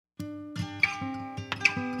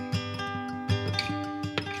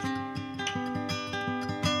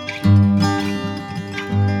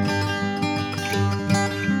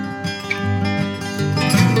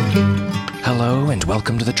and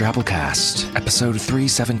welcome to the Drabblecast, episode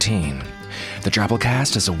 317. The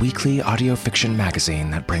Drabblecast is a weekly audio fiction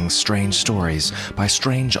magazine that brings strange stories by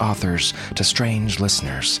strange authors to strange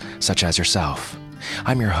listeners, such as yourself.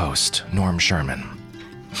 I'm your host, Norm Sherman.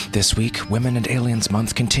 This week, Women and Aliens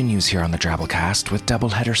Month continues here on the Drabblecast with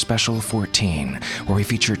Doubleheader Special 14, where we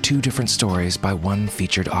feature two different stories by one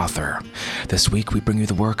featured author. This week, we bring you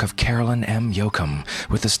the work of Carolyn M. Yoakum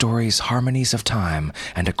with the stories Harmonies of Time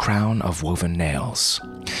and A Crown of Woven Nails.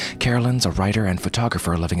 Carolyn's a writer and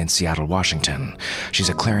photographer living in Seattle, Washington. She's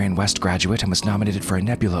a Clarion West graduate and was nominated for a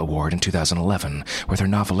Nebula Award in 2011 with her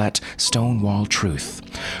novelette Stonewall Truth.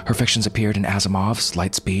 Her fictions appeared in Asimov's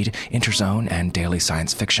Lightspeed, Interzone, and Daily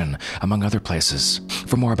Science Fiction, among other places.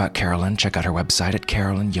 For more about Carolyn, check out her website at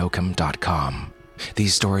carolynyoakum.com.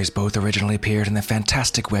 These stories both originally appeared in the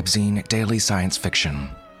fantastic webzine Daily Science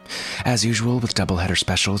Fiction. As usual with doubleheader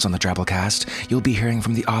specials on the Drabblecast, you'll be hearing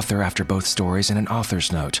from the author after both stories in an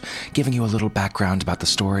author's note, giving you a little background about the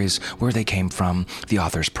stories, where they came from, the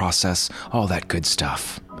author's process, all that good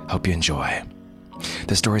stuff. Hope you enjoy.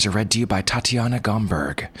 The stories are read to you by Tatiana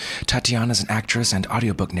Gomberg. Tatiana is an actress and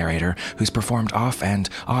audiobook narrator who's performed off and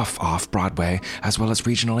off Broadway, as well as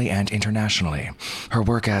regionally and internationally. Her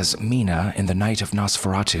work as Mina in The Night of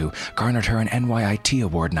Nosferatu garnered her an NYIT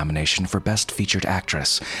Award nomination for Best Featured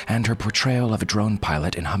Actress, and her portrayal of a drone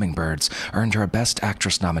pilot in Hummingbirds earned her a Best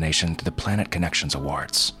Actress nomination to the Planet Connections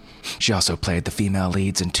Awards. She also played the female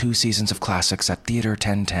leads in 2 seasons of classics at Theater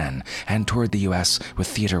 1010 and toured the U.S. with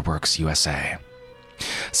TheaterWorks USA.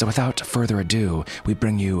 So without further ado, we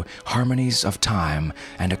bring you Harmonies of Time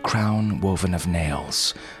and A Crown Woven of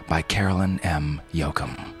Nails by Carolyn M.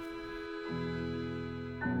 Yoakum.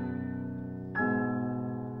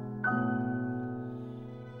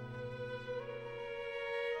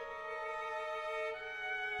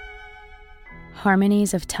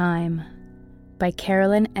 Harmonies of Time by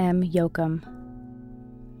Carolyn M. Yoakum.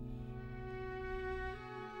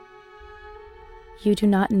 You do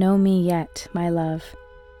not know me yet, my love,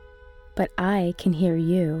 but I can hear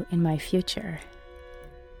you in my future.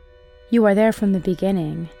 You are there from the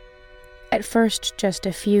beginning, at first just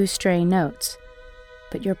a few stray notes,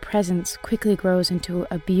 but your presence quickly grows into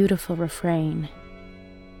a beautiful refrain.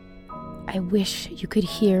 I wish you could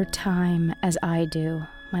hear time as I do,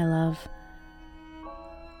 my love.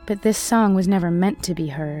 But this song was never meant to be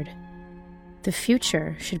heard. The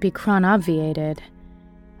future should be chron-obviated,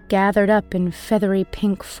 gathered up in feathery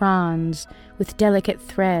pink fronds with delicate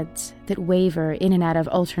threads that waver in and out of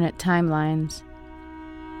alternate timelines.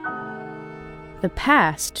 The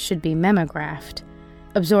past should be memographed,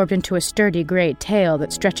 absorbed into a sturdy gray tail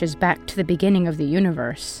that stretches back to the beginning of the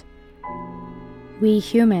universe. We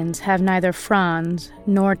humans have neither fronds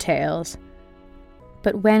nor tails,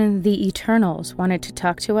 but when the Eternals wanted to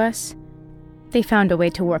talk to us, they found a way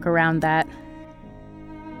to work around that.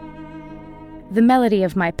 The melody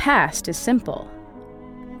of my past is simple.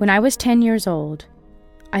 When I was 10 years old,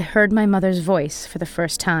 I heard my mother's voice for the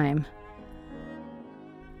first time.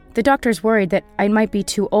 The doctors worried that I might be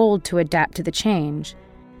too old to adapt to the change.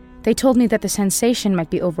 They told me that the sensation might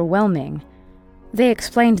be overwhelming. They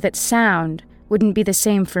explained that sound wouldn't be the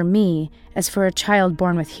same for me as for a child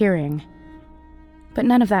born with hearing. But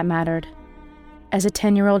none of that mattered. As a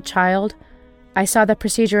 10-year-old child, I saw the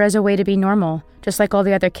procedure as a way to be normal, just like all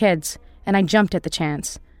the other kids, and I jumped at the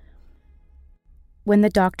chance. When the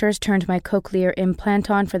doctors turned my cochlear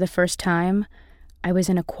implant on for the first time, I was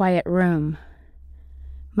in a quiet room.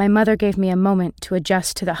 My mother gave me a moment to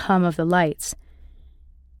adjust to the hum of the lights,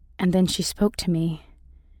 and then she spoke to me.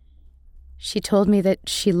 She told me that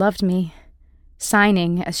she loved me,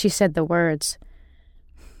 signing as she said the words.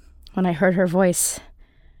 When I heard her voice,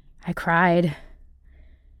 I cried.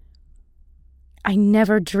 I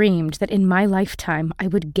never dreamed that in my lifetime I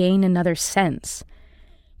would gain another sense.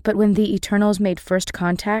 But when the Eternals made first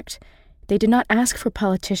contact, they did not ask for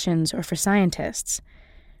politicians or for scientists.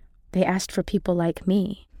 They asked for people like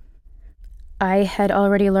me. I had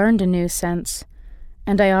already learned a new sense,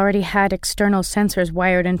 and I already had external sensors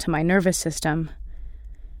wired into my nervous system.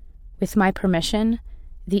 With my permission,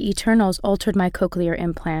 the Eternals altered my cochlear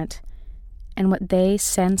implant, and what they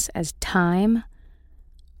sense as time,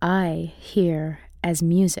 I hear as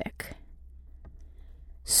music.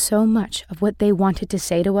 So much of what they wanted to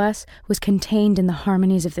say to us was contained in the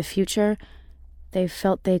harmonies of the future, they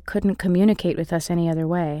felt they couldn't communicate with us any other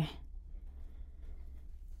way.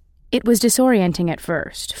 It was disorienting at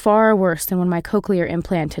first, far worse than when my cochlear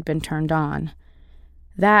implant had been turned on.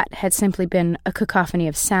 That had simply been a cacophony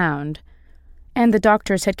of sound, and the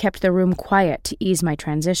doctors had kept the room quiet to ease my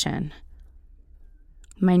transition.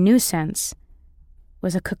 My new sense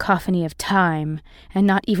was a cacophony of time, and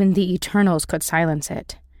not even the Eternals could silence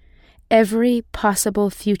it. Every possible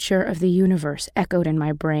future of the universe echoed in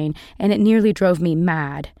my brain, and it nearly drove me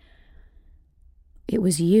mad. It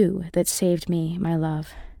was you that saved me, my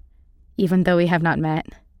love, even though we have not met.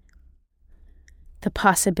 The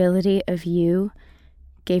possibility of you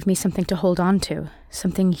gave me something to hold on to,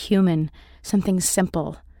 something human, something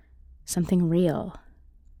simple, something real.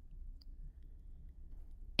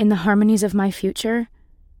 In the harmonies of my future,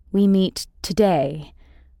 we meet today,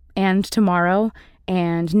 and tomorrow,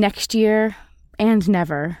 and next year, and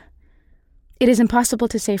never. It is impossible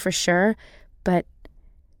to say for sure, but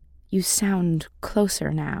you sound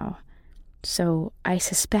closer now, so I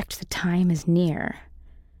suspect the time is near.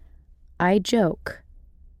 I joke,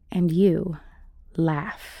 and you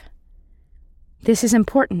laugh. This is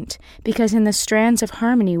important, because in the strands of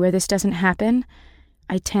harmony where this doesn't happen,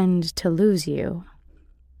 I tend to lose you.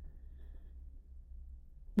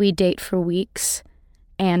 We date for weeks,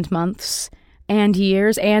 and months, and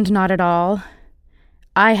years, and not at all.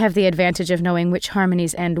 I have the advantage of knowing which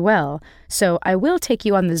harmonies end well, so I will take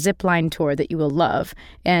you on the zip-line tour that you will love,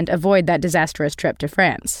 and avoid that disastrous trip to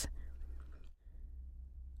France.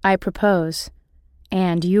 I propose,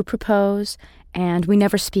 and you propose, and we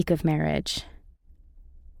never speak of marriage.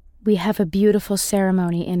 We have a beautiful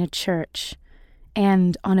ceremony in a church,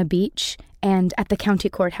 and on a beach, and at the county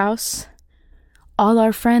courthouse. All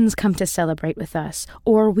our friends come to celebrate with us,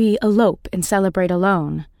 or we elope and celebrate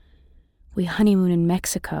alone. We honeymoon in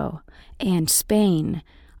Mexico, and Spain,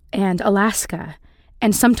 and Alaska,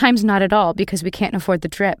 and sometimes not at all because we can't afford the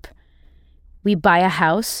trip. We buy a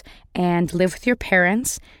house and live with your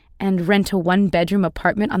parents and rent a 1-bedroom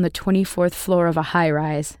apartment on the 24th floor of a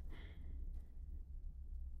high-rise.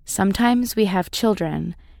 Sometimes we have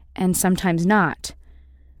children, and sometimes not.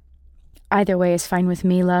 Either way is fine with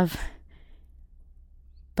me, love.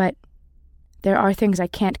 But there are things I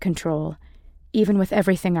can't control, even with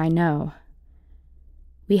everything I know.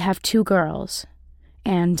 We have 2 girls,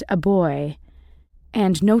 and a boy,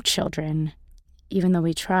 and no children, even though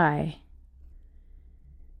we try.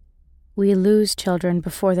 We lose children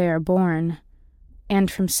before they are born, and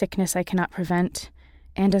from sickness I cannot prevent,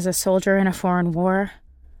 and as a soldier in a foreign war.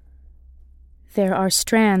 There are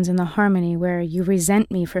strands in the harmony where you resent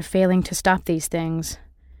me for failing to stop these things.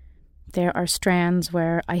 There are strands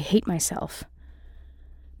where I hate myself.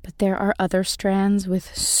 But there are other strands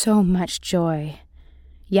with so much joy.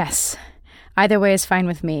 Yes, either way is fine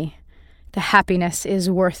with me. The happiness is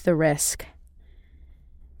worth the risk.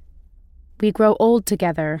 We grow old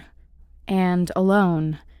together, and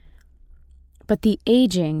alone. But the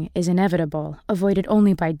aging is inevitable, avoided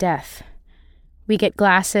only by death. We get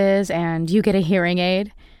glasses, and you get a hearing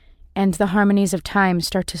aid, and the harmonies of time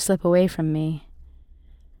start to slip away from me.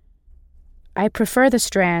 I prefer the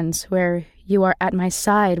strands where you are at my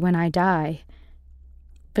side when I die.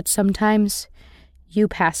 But sometimes you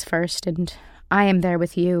pass first, and I am there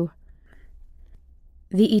with you.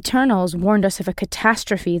 The Eternals warned us of a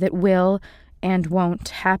catastrophe that will and won't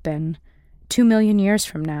happen 2 million years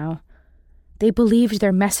from now. They believed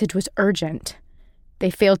their message was urgent. They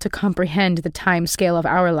failed to comprehend the time scale of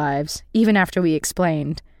our lives, even after we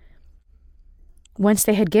explained. Once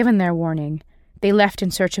they had given their warning, they left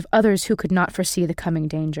in search of others who could not foresee the coming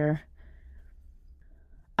danger.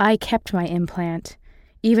 I kept my implant,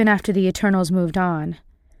 even after the Eternals moved on.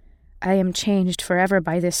 I am changed forever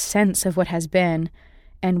by this sense of what has been,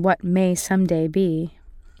 and what may someday be.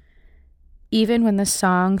 Even when the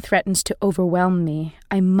song threatens to overwhelm me,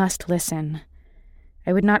 I must listen.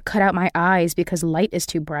 I would not cut out my eyes because light is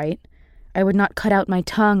too bright. I would not cut out my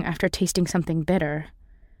tongue after tasting something bitter.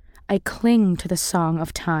 I cling to the song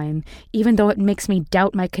of time, even though it makes me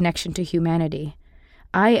doubt my connection to humanity.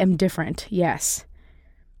 I am different, yes.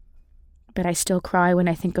 But I still cry when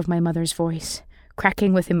I think of my mother's voice,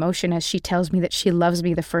 cracking with emotion as she tells me that she loves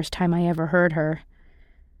me the first time I ever heard her.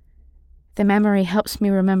 The memory helps me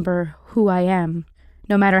remember who I am,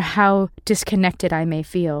 no matter how disconnected I may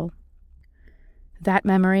feel. That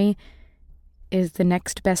memory is the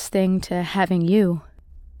next best thing to having you.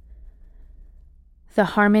 The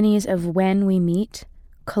harmonies of when we meet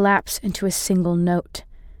collapse into a single note,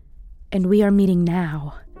 and we are meeting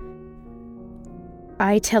now.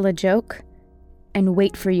 I tell a joke and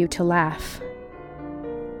wait for you to laugh.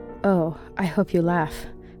 Oh, I hope you laugh.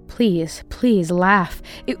 Please, please laugh.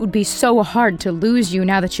 It would be so hard to lose you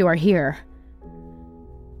now that you are here.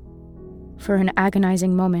 For an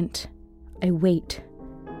agonizing moment, I wait,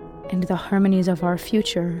 and the harmonies of our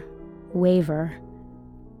future waver.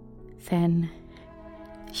 Then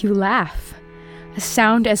you laugh, a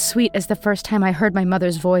sound as sweet as the first time I heard my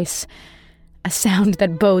mother's voice. a sound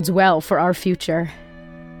that bodes well for our future.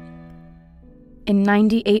 In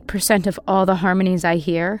 98% of all the harmonies I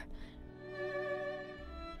hear,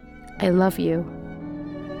 I love you.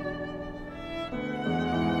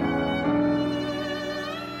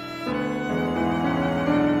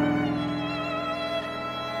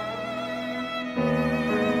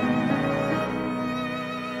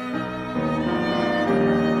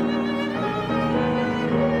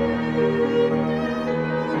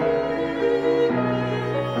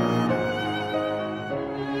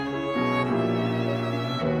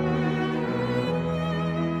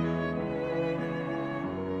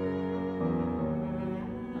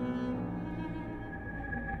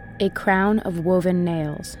 A Crown of Woven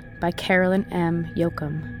Nails by Carolyn M.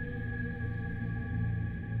 Yoakum.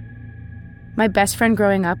 My best friend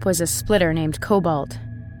growing up was a splitter named Cobalt.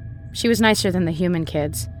 She was nicer than the human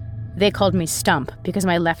kids. They called me Stump because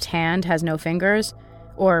my left hand has no fingers,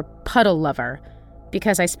 or Puddle Lover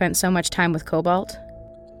because I spent so much time with Cobalt.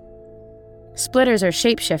 Splitters are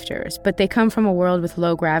shapeshifters, but they come from a world with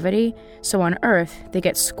low gravity, so on Earth they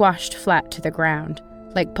get squashed flat to the ground,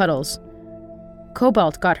 like puddles.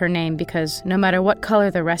 Cobalt got her name because no matter what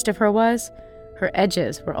color the rest of her was, her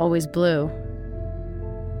edges were always blue.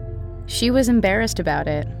 She was embarrassed about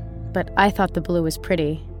it, but I thought the blue was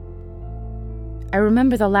pretty. I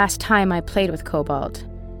remember the last time I played with Cobalt.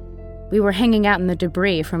 We were hanging out in the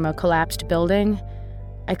debris from a collapsed building.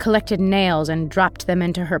 I collected nails and dropped them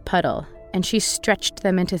into her puddle, and she stretched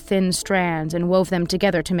them into thin strands and wove them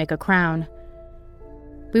together to make a crown.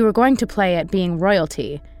 We were going to play at being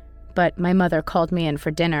royalty, but my mother called me in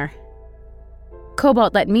for dinner.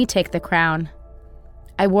 Cobalt let me take the crown.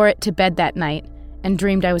 I wore it to bed that night and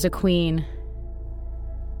dreamed I was a queen.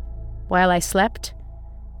 While I slept,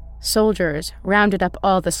 soldiers rounded up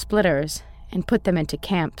all the splitters and put them into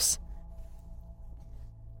camps.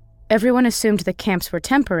 Everyone assumed the camps were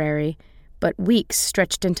temporary, but weeks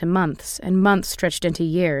stretched into months, and months stretched into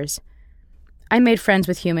years. I made friends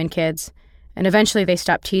with human kids, and eventually they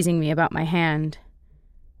stopped teasing me about my hand.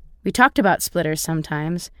 We talked about splitters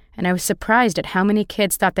sometimes, and I was surprised at how many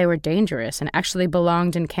kids thought they were dangerous and actually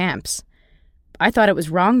belonged in camps. I thought it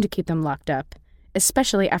was wrong to keep them locked up,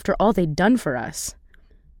 especially after all they'd done for us.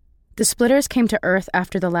 The splitters came to Earth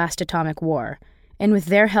after the last atomic war, and with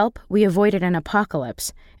their help, we avoided an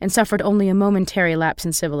apocalypse and suffered only a momentary lapse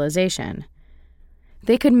in civilization.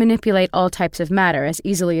 They could manipulate all types of matter as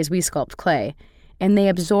easily as we sculpt clay, and they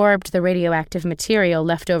absorbed the radioactive material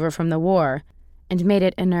left over from the war and made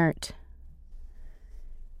it inert.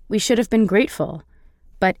 We should have been grateful,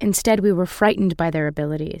 but instead we were frightened by their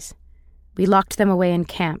abilities. We locked them away in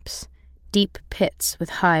camps, deep pits with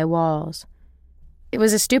high walls. It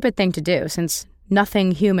was a stupid thing to do, since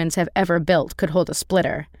nothing humans have ever built could hold a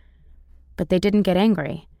splitter. But they didn't get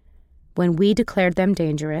angry. When we declared them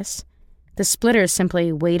dangerous, the splitters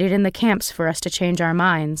simply waited in the camps for us to change our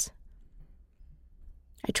minds.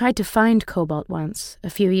 I tried to find Cobalt once, a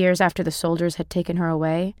few years after the soldiers had taken her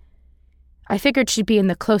away. I figured she'd be in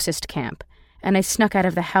the closest camp, and I snuck out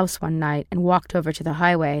of the house one night and walked over to the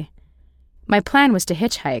highway. My plan was to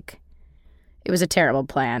hitchhike. It was a terrible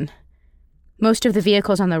plan. Most of the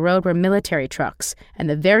vehicles on the road were military trucks, and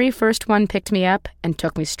the very first one picked me up and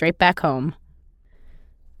took me straight back home.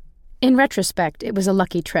 In retrospect, it was a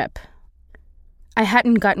lucky trip. I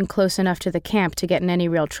hadn't gotten close enough to the camp to get in any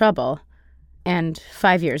real trouble, and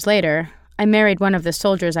 5 years later, I married one of the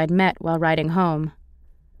soldiers I'd met while riding home.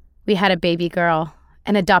 We had a baby girl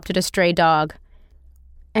and adopted a stray dog,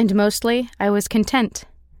 and mostly I was content.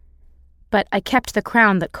 But I kept the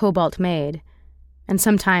crown that Cobalt made, and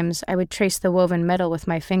sometimes I would trace the woven metal with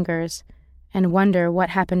my fingers and wonder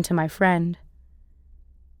what happened to my friend.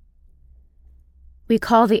 We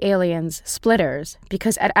call the aliens splitters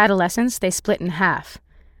because at adolescence they split in half.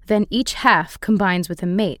 Then each half combines with a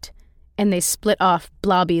mate, and they split off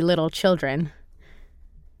blobby little children.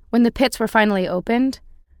 When the pits were finally opened,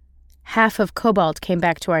 half of Cobalt came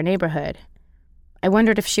back to our neighborhood. I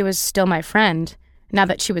wondered if she was still my friend, now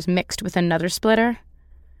that she was mixed with another splitter.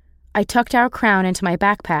 I tucked our crown into my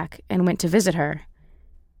backpack and went to visit her.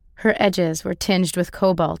 Her edges were tinged with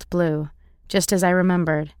cobalt blue, just as I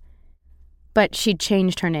remembered. But she'd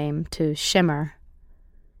changed her name to Shimmer.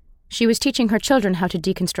 She was teaching her children how to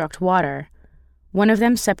deconstruct water. One of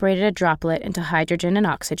them separated a droplet into hydrogen and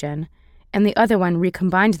oxygen, and the other one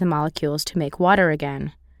recombined the molecules to make water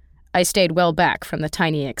again. I stayed well back from the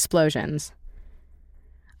tiny explosions.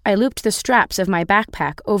 I looped the straps of my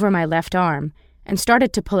backpack over my left arm and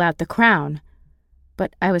started to pull out the crown,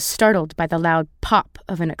 but I was startled by the loud pop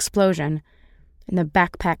of an explosion, and the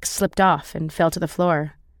backpack slipped off and fell to the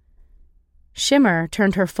floor. Shimmer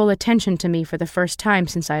turned her full attention to me for the first time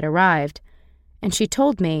since I'd arrived, and she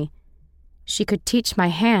told me she could teach my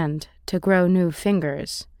hand to grow new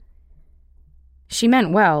fingers. She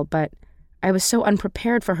meant well, but I was so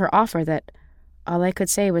unprepared for her offer that all I could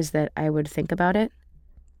say was that I would think about it.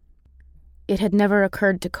 It had never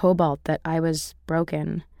occurred to Cobalt that I was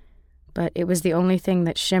broken, but it was the only thing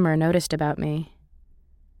that Shimmer noticed about me.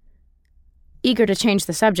 Eager to change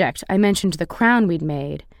the subject, I mentioned the crown we'd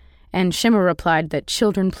made, and Shimmer replied that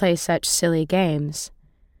children play such silly games.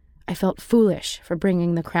 I felt foolish for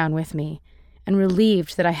bringing the crown with me, and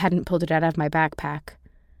relieved that I hadn't pulled it out of my backpack.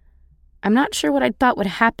 I'm not sure what I'd thought would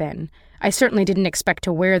happen. I certainly didn't expect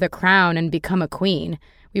to wear the crown and become a queen.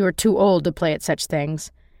 We were too old to play at such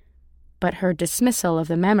things. But her dismissal of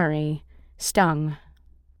the memory stung.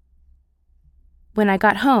 When I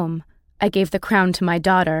got home, I gave the crown to my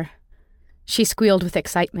daughter. She squealed with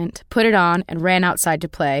excitement, put it on, and ran outside to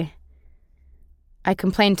play. I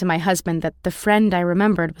complained to my husband that the friend I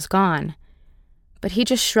remembered was gone. But he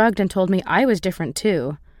just shrugged and told me I was different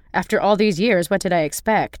too. After all these years, what did I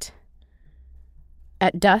expect?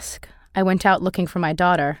 At dusk, I went out looking for my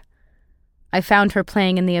daughter. I found her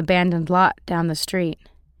playing in the abandoned lot down the street.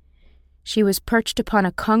 She was perched upon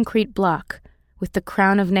a concrete block with the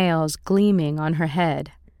crown of nails gleaming on her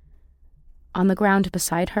head. On the ground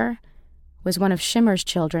beside her was one of Shimmer's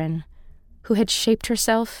children, who had shaped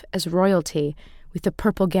herself as royalty with a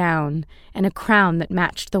purple gown and a crown that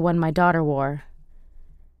matched the one my daughter wore.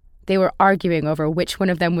 They were arguing over which one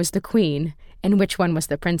of them was the queen and which one was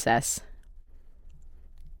the princess.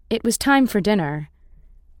 It was time for dinner,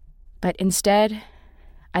 but instead,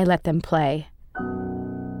 I let them play.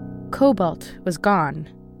 Cobalt was gone,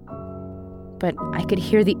 but I could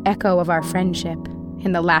hear the echo of our friendship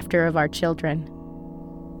in the laughter of our children.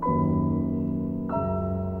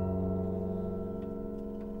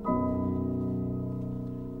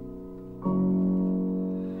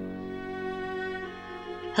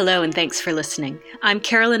 Hello, and thanks for listening. I'm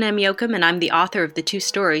Carolyn M. Yoakum, and I'm the author of the 2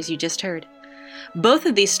 stories you just heard. Both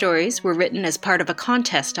of these stories were written as part of a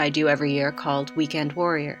contest I do every year called Weekend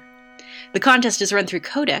Warrior. The contest is run through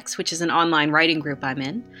Codex, which is an online writing group I'm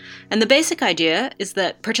in, and the basic idea is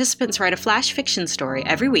that participants write a flash fiction story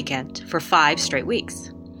every weekend for 5 straight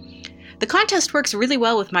weeks. The contest works really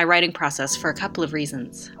well with my writing process for a couple of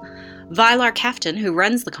reasons. Vylar Kaftan, who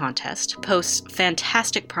runs the contest, posts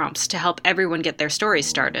fantastic prompts to help everyone get their stories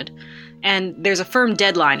started, and there's a firm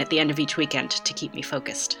deadline at the end of each weekend to keep me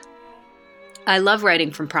focused. I love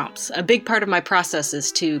writing from prompts. A big part of my process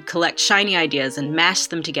is to collect shiny ideas and mash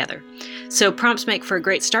them together, so prompts make for a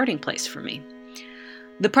great starting place for me.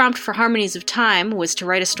 The prompt for Harmonies of Time was to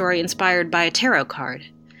write a story inspired by a tarot card.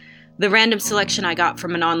 The random selection I got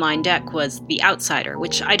from an online deck was The Outsider,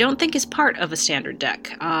 which I don't think is part of a standard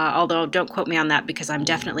deck, although don't quote me on that because I'm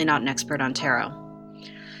definitely not an expert on tarot.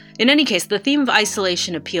 In any case, the theme of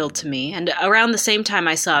isolation appealed to me, and around the same time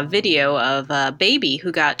I saw a video of a baby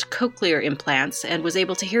who got cochlear implants and was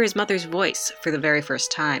able to hear his mother's voice for the very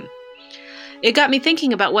first time. It got me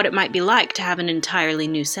thinking about what it might be like to have an entirely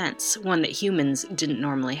new sense, one that humans didn't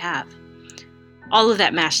normally have. All of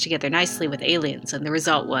that mashed together nicely with aliens, and the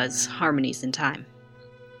result was Harmonies in Time.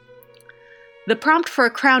 The prompt for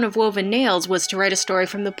A Crown of Woven Nails was to write a story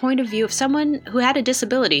from the point of view of someone who had a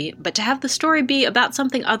disability, but to have the story be about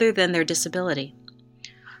something other than their disability.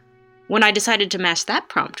 When I decided to match that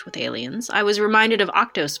prompt with aliens, I was reminded of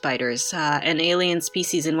octospiders, an alien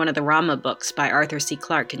species in one of the Rama books by Arthur C.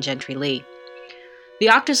 Clarke and Gentry Lee. The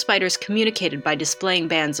octospiders communicated by displaying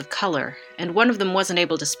bands of color, and one of them wasn't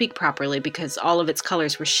able to speak properly because all of its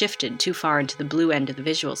colors were shifted too far into the blue end of the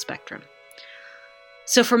visual spectrum.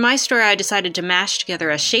 So for my story, I decided to mash together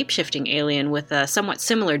a shape-shifting alien with a somewhat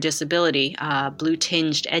similar disability,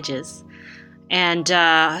 blue-tinged edges. And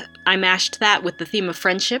I mashed that with the theme of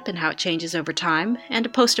friendship and how it changes over time, and a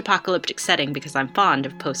post-apocalyptic setting because I'm fond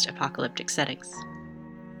of post-apocalyptic settings.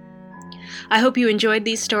 I hope you enjoyed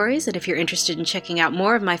these stories, and if you're interested in checking out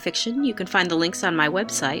more of my fiction, you can find the links on my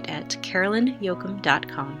website at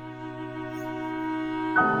carolynyoakum.com.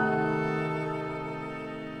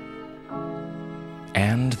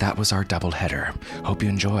 And that was our doubleheader. Hope you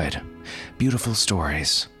enjoyed. Beautiful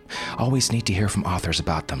stories. Always neat to hear from authors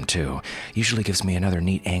about them, too. Usually gives me another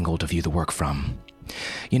neat angle to view the work from.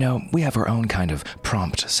 You know, we have our own kind of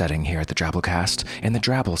prompt setting here at the Drabblecast in the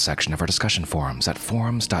Drabble section of our discussion forums at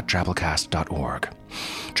forums.drabblecast.org.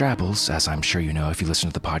 Drabbles, as I'm sure you know if you listen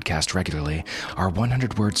to the podcast regularly, are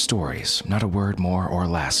 100-word stories, not a word more or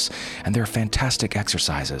less, and they're fantastic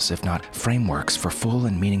exercises, if not frameworks, for full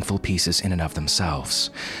and meaningful pieces in and of themselves.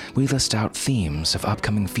 We list out themes of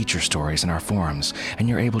upcoming feature stories in our forums, and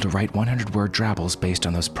you're able to write 100-word drabbles based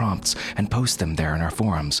on those prompts and post them there in our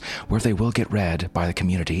forums, where they will get read by the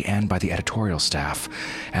community and by the editorial staff.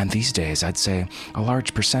 And these days, I'd say a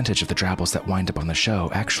large percentage of the drabbles that wind up on the show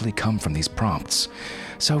actually come from these prompts.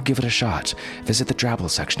 So give it a shot. Visit the Drabble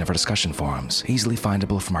section of our discussion forums, easily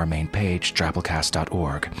findable from our main page,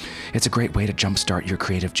 drabblecast.org. It's a great way to jumpstart your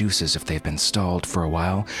creative juices if they've been stalled for a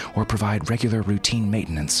while, or provide regular routine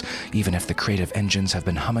maintenance, even if the creative engines have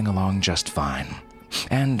been humming along just fine.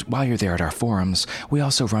 And while you're there at our forums, we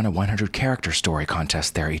also run a 100-character story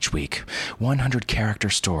contest there each week. 100-character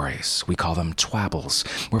stories. We call them Twabbles,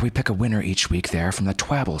 where we pick a winner each week there from the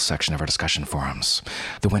Twabble section of our discussion forums.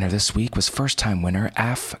 The winner this week was first-time winner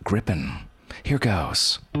Af Grippen. Here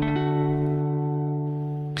goes. The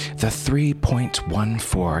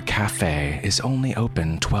 3.14 Cafe is only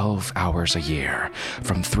open 12 hours a year,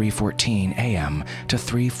 from 3:14 a.m. to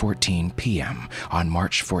 3:14 p.m. on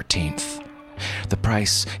March 14th. The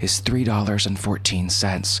price is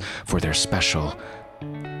 $3.14 for their special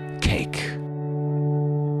cake.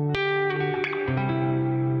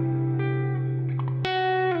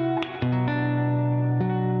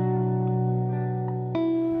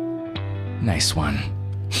 Nice one.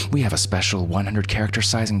 We have a special 100-character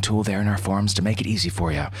sizing tool there in our forums to make it easy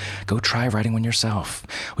for you. Go try writing one yourself.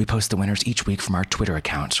 We post the winners each week from our Twitter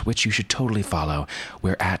account, which you should totally follow.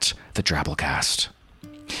 We're at the Drabblecast.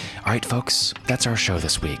 All right, folks, that's our show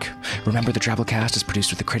this week. Remember, the Drabblecast is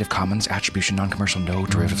produced with the Creative Commons Attribution Non-Commercial No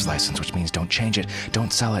Derivatives license, which means don't change it,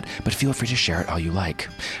 don't sell it, but feel free to share it all you like.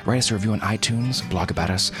 Write us a review on iTunes, blog about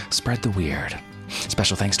us, spread the weird.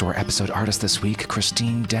 Special thanks to our episode artist this week,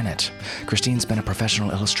 Christine Dennett. Christine's been a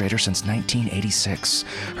professional illustrator since 1986.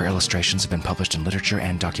 Her illustrations have been published in literature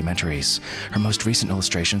and documentaries. Her most recent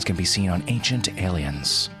illustrations can be seen on Ancient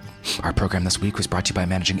Aliens. Our program this week was brought to you by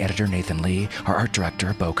managing editor Nathan Lee, our art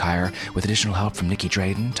director Bo Kyer, with additional help from Nikki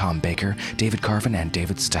Drayden, Tom Baker, David Carvin, and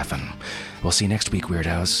David Steffen. We'll see you next week,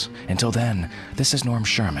 weirdos. Until then, this is Norm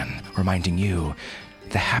Sherman, reminding you,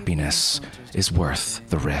 the happiness is worth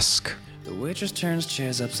the risk. The waitress turns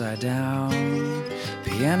chairs upside down.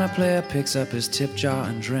 Piano player picks up his tip jar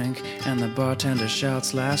and drink, and the bartender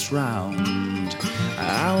shouts last round. An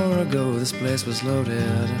hour ago this place was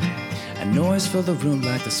loaded, and noise filled the room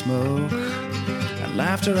like the smoke, and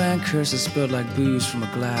laughter and curses spilled like booze from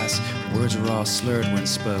a glass. Words were all slurred when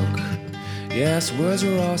spoke. Yes, words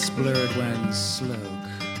were all blurred when slow.